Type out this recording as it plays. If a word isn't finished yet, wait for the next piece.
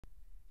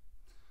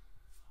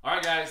All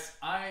right, guys,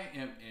 I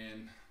am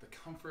in the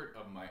comfort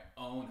of my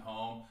own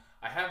home.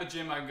 I have a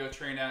gym I can go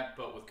train at,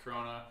 but with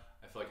Corona,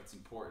 I feel like it's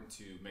important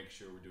to make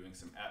sure we're doing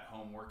some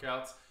at-home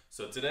workouts.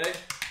 So today,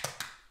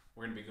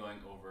 we're gonna be going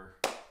over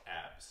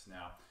abs.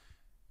 Now,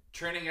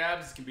 training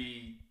abs can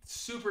be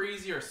super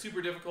easy or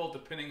super difficult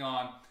depending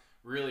on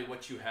really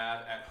what you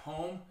have at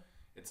home.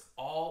 It's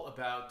all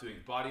about doing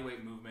body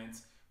weight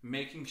movements,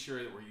 making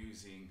sure that we're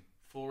using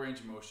full range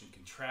of motion,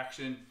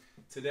 contraction.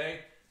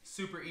 Today,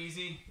 super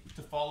easy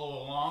to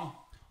follow along.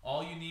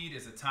 All you need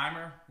is a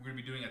timer. We're gonna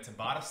be doing a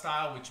Tabata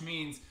style, which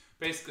means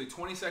basically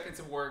 20 seconds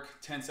of work,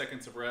 10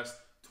 seconds of rest,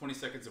 20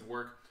 seconds of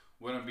work.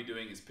 What I'm gonna be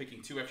doing is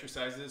picking 2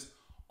 exercises,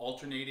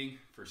 alternating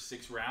for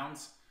 6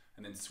 rounds,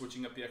 and then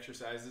switching up the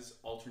exercises,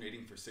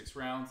 alternating for 6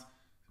 rounds.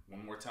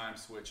 One more time,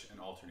 switch and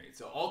alternate.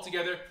 So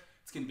altogether,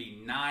 it's gonna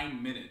be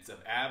 9 minutes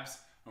of abs,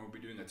 and we'll be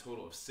doing a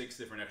total of 6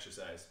 different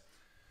exercises.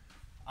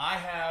 I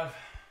have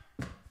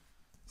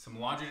some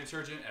laundry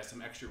detergent as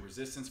some extra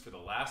resistance for the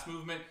last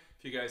movement.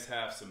 If you guys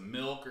have some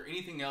milk or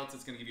anything else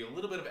that's gonna give you a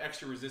little bit of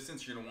extra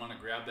resistance, you're gonna wanna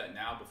grab that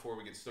now before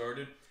we get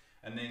started,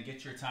 and then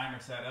get your timer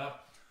set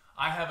up.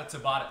 I have a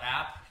Tabata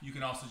app. You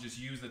can also just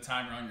use the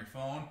timer on your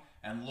phone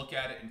and look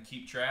at it and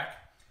keep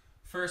track.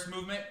 First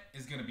movement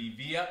is gonna be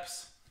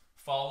V-ups,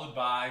 followed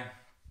by,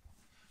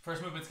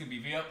 first movement's gonna be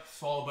V-up,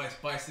 followed by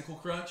bicycle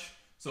crunch.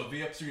 So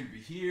V-ups are gonna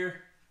be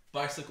here,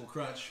 bicycle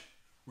crunch,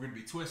 we're gonna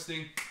be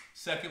twisting.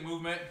 Second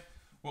movement,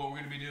 what we're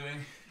gonna be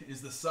doing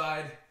is the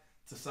side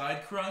to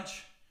side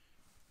crunch,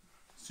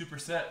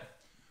 superset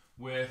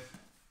with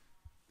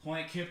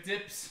plank hip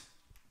dips.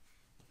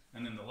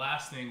 And then the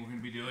last thing we're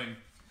gonna be doing,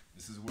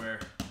 this is where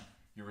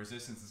your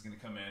resistance is gonna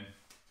come in.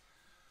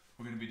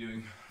 We're gonna be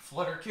doing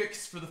flutter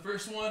kicks for the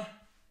first one,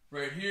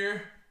 right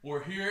here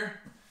or here.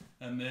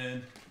 And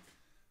then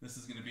this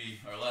is gonna be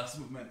our last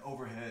movement,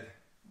 overhead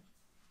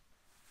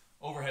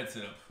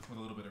sit-up with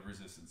a little bit of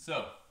resistance.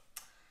 So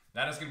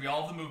that is gonna be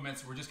all the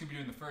movements. We're just gonna be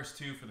doing the first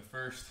 2 for the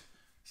first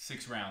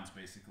 6 rounds,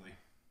 basically.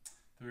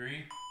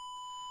 3,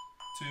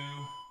 2,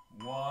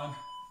 1,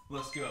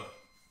 let's go.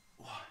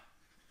 1,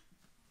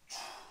 2,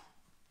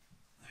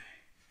 3.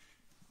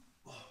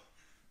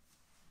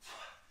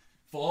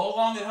 Follow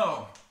along at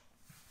home.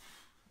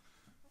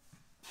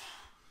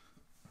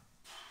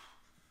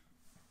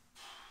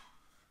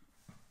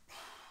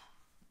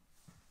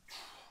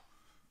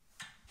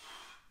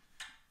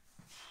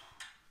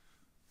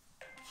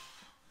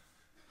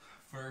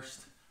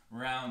 First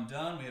round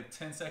done. We have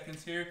 10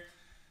 seconds here.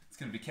 It's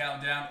going to be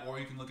counting down, or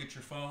you can look at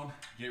your phone.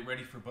 Get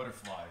ready for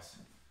butterflies.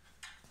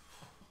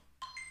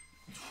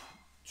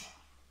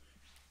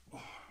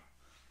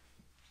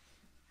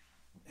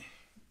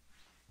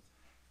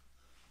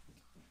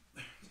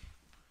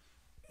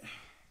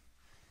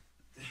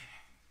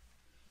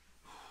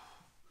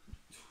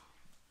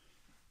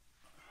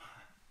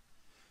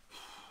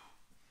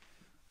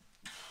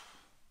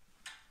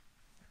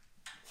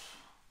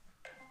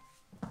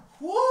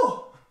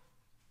 Woo!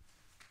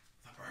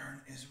 The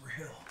burn is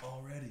real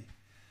already.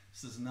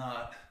 This is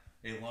not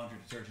a laundry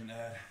detergent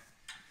ad.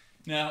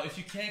 Now, if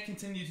you can't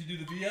continue to do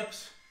the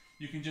V-ups,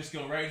 you can just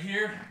go right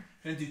here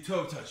and do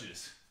toe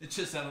touches. It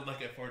just sounded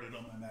like I farted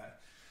on my mat.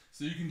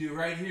 So you can do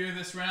right here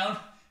this round.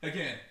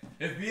 Again,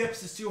 if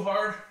V-ups is too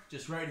hard,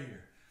 just right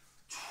here.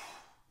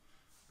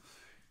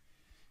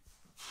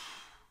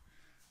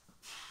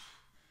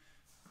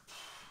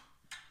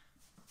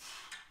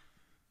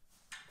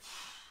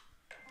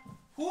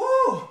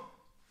 Woo!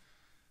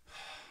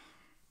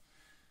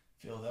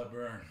 Feel that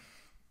burn.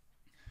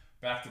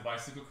 Back to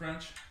bicycle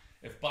crunch.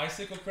 If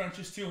bicycle crunch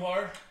is too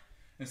hard,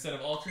 instead of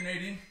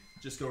alternating,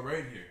 just go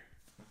right here.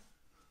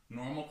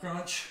 Normal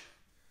crunch,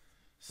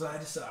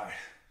 side to side.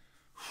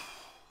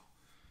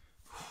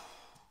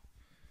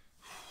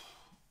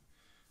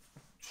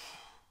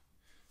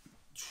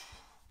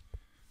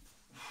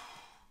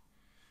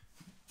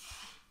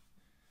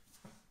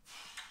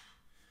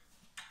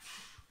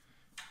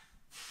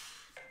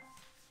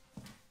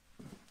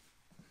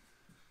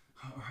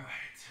 All right.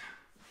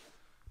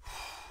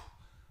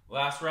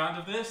 Last round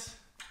of this.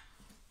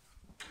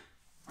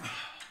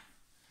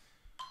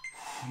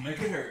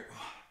 Make it hurt.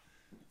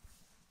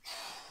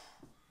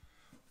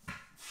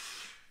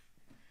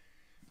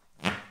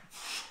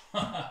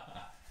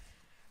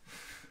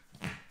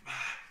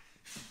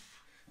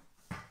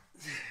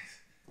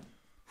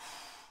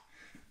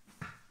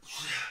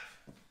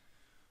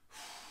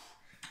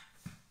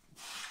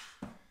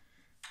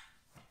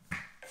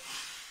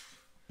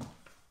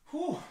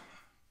 Whew.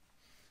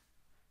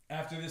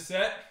 After this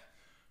set,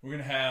 we're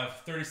gonna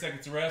have 30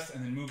 seconds of rest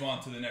and then move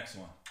on to the next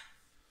one.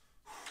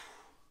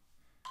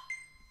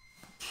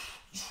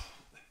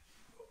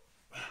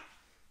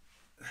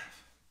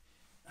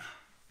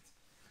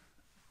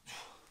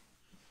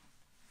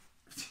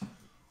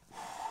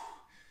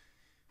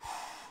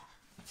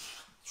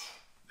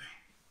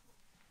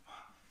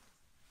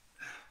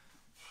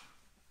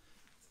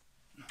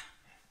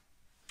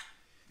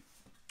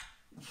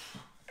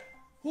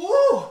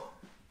 Woo!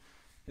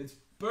 It's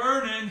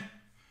burning.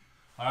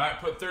 All right,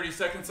 put 30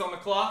 seconds on the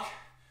clock.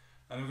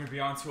 And then we're gonna be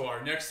on to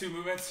our next two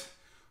movements,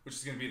 which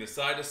is gonna be the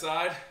side to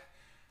side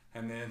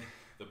and then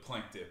the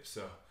plank dip.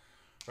 So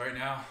right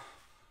now,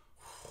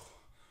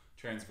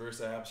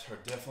 transverse abs are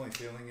definitely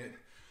feeling it.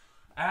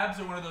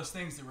 Abs are one of those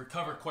things that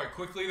recover quite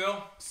quickly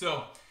though.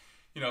 So,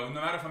 you know, no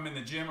matter if I'm in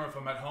the gym or if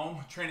I'm at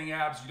home, training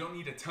abs, you don't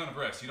need a ton of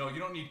rest. You know, you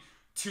don't need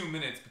 2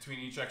 minutes between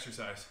each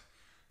exercise.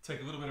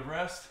 Take a little bit of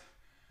rest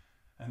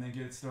and then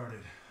get it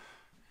started.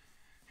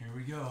 Here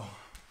we go.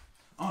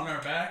 On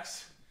our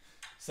backs,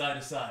 side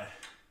to side.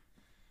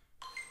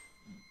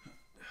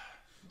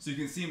 So you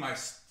can see my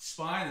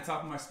spine, the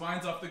top of my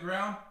spine's off the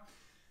ground,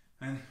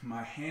 and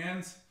my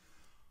hands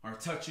are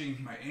touching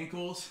my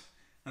ankles.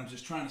 I'm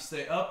just trying to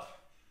stay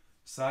up,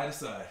 side to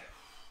side.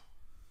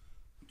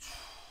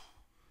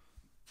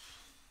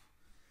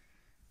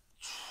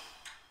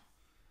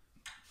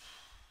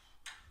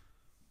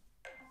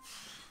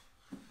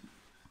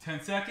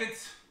 10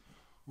 seconds.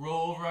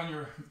 Roll over on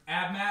your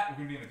ab mat. We're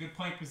gonna be in a good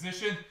plank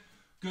position.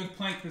 Good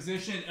plank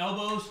position,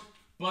 elbows,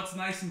 butt's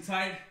nice and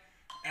tight.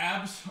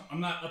 Abs,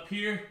 I'm not up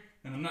here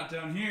and I'm not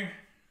down here.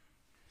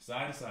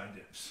 Side to side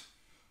dips.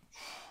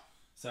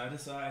 Side to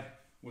side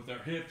with our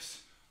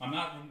hips. I'm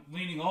not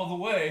leaning all the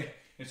way.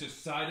 It's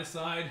just side to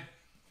side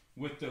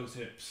with those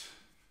hips.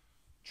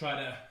 Try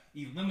to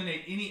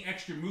eliminate any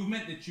extra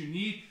movement that you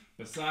need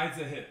besides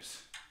the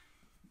hips.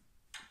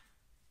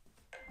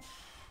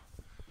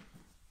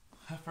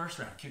 That first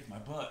round kicked my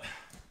butt.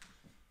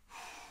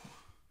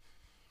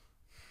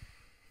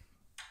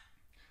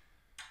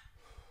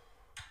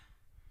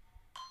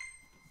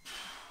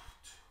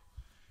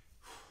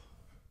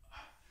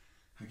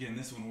 Again,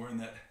 this one we're in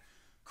that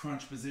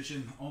crunch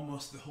position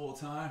almost the whole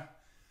time.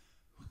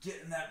 We're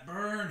getting that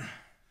burn.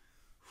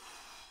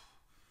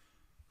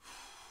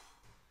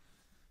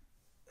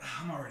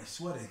 I'm already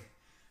sweating,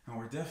 and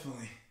we're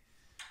definitely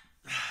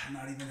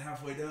not even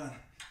halfway done.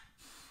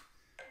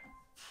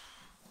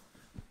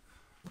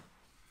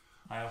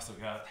 I also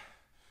got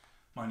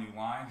my new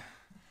line,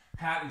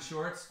 hat and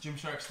shorts,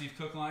 Gymshark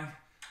Stevecook line.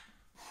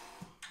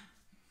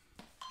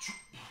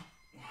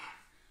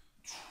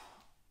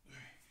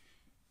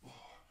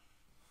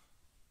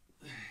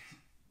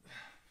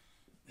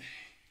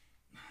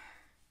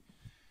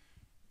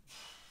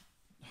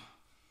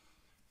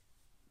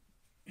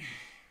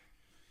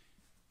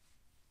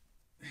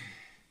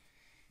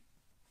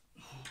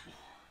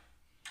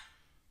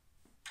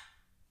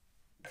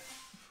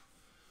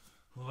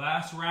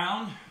 Last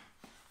round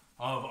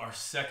of our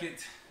second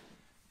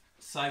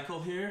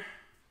cycle here.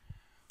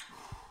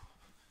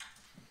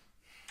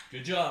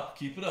 Good job,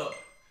 keep it up.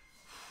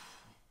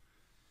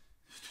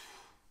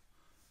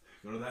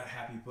 Go to that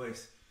happy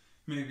place.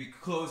 Maybe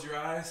close your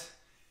eyes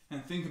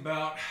and think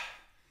about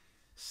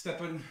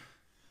stepping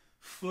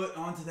foot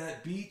onto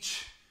that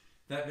beach,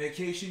 that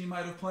vacation you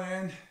might have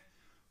planned,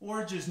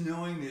 or just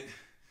knowing that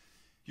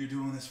you're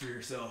doing this for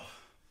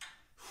yourself.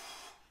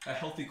 A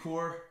healthy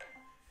core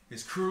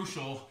is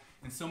crucial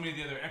in so many of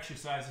the other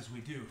exercises we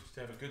do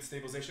to have a good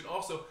stabilization.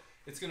 Also,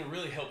 it's gonna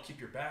really help keep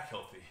your back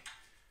healthy.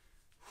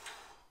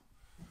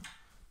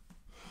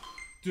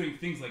 Doing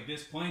things like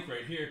this plank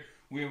right here,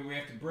 where we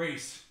have to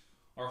brace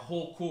our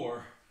whole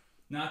core,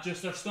 not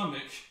just our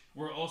stomach.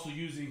 We're also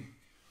using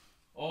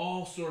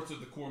all sorts of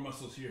the core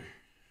muscles here.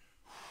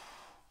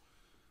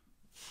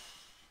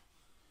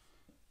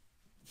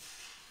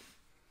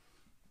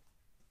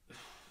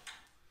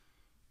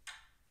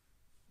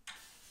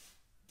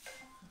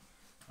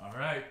 All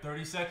right,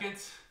 30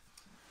 seconds.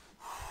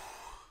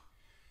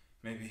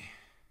 Maybe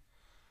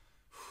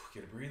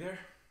get a breather,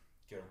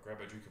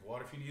 grab a drink of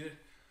water if you need it,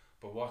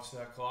 but watch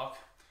that clock.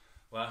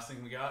 Last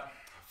thing we got,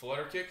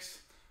 flutter kicks.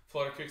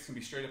 Flutter kicks can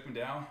be straight up and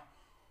down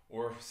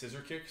or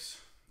scissor kicks.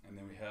 And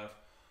then we have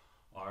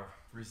our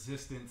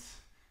resistance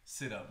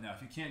sit up. Now,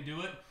 if you can't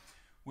do it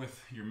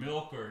with your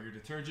milk or your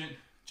detergent,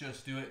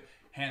 just do it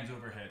hands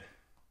overhead.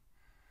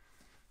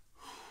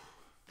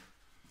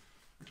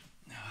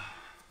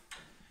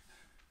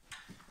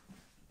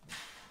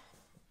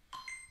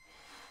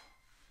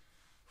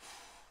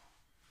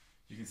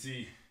 You can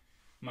see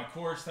my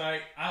core is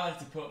tight. I like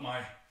to put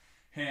my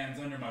hands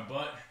under my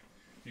butt.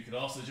 You could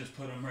also just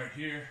put them right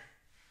here.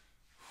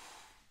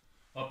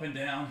 Up and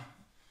down.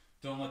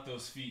 Don't let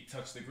those feet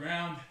touch the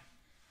ground.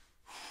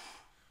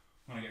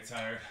 When I get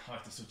tired, I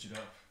like to switch it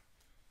up.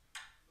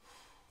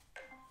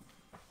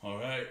 All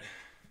right,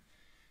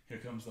 here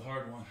comes the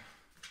hard one.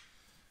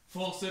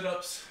 Full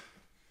sit-ups,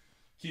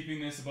 keeping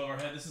this above our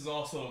head. This is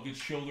also a good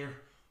shoulder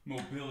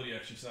mobility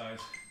exercise.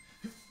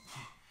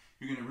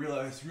 You're gonna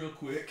realize real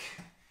quick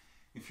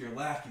if you're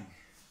lacking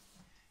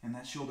in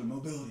that shoulder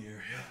mobility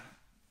area.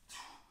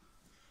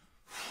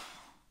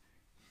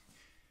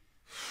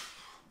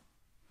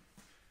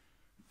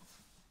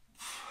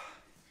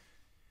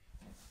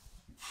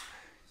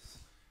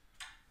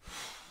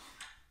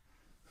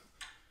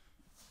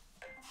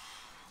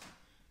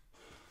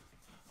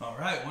 All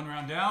right, one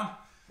round down,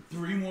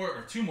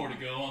 two more to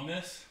go on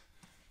this.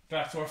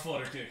 Back to our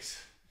flutter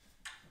kicks.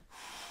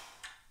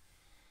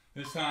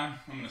 This time,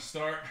 I'm gonna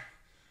start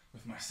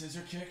with my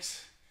scissor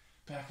kicks,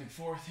 back and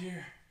forth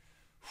here.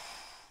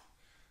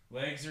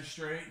 Legs are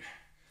straight.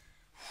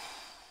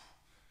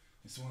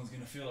 This one's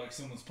gonna feel like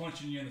someone's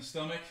punching you in the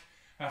stomach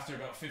after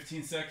about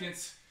 15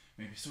 seconds.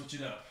 Maybe switch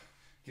it up.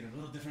 Get a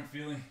little different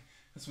feeling.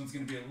 This one's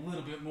gonna be a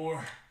little bit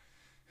more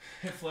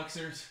hip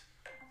flexors.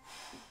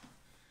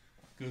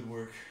 Good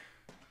work.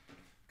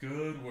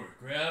 Good work.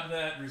 Grab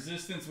that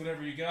resistance,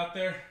 whatever you got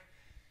there.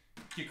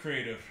 Get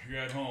creative. You're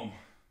at home.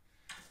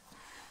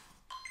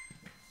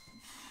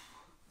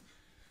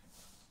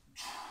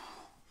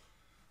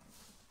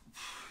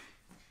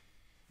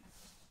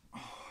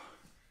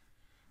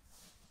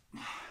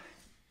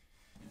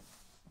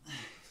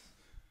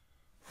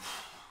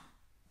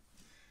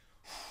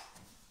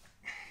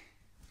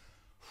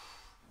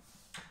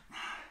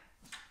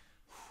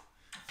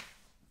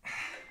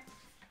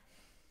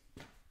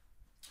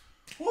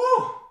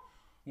 Woo!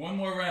 One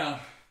more round.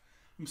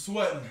 I'm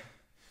sweating.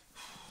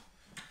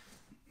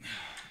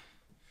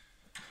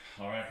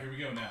 All right, here we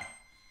go now.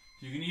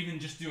 You can even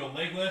just do a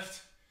leg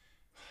lift.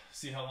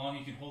 See how long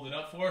you can hold it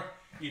up for.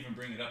 Even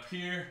bring it up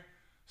here.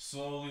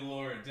 Slowly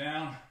lower it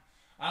down.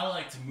 I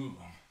like to move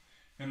them.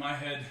 In my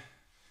head,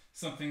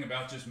 something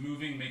about just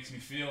moving makes me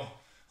feel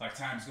like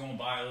time's going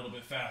by a little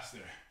bit faster.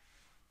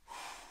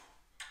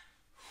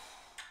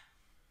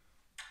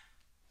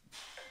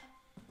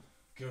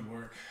 Good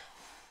work.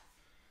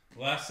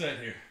 Last set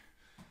here.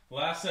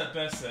 Last set,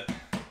 best set.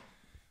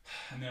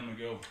 And then I'm gonna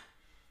go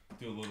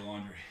do a little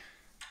laundry.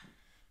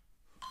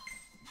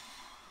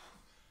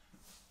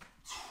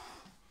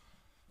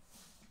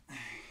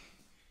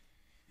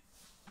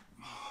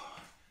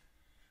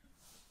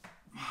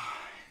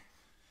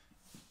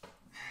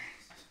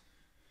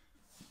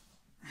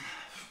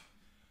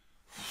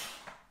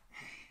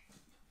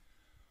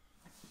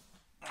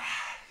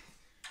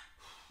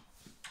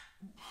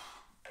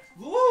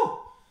 Woo!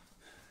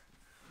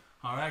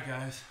 All right,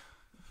 guys.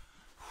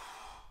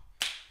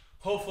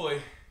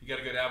 Hopefully you got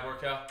a good ab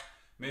workout,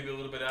 maybe a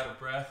little bit out of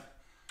breath.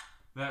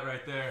 That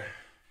right there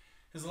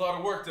is a lot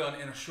of work done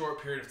in a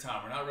short period of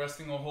time. We're not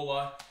resting a whole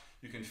lot.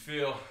 You can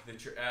feel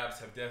that your abs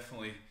have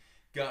definitely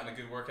gotten a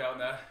good workout in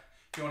that.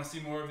 If you want to see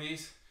more of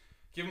these,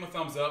 give them a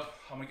thumbs up.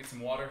 I'm gonna get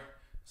some water,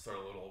 start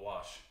a little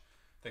wash.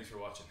 Thanks for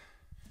watching.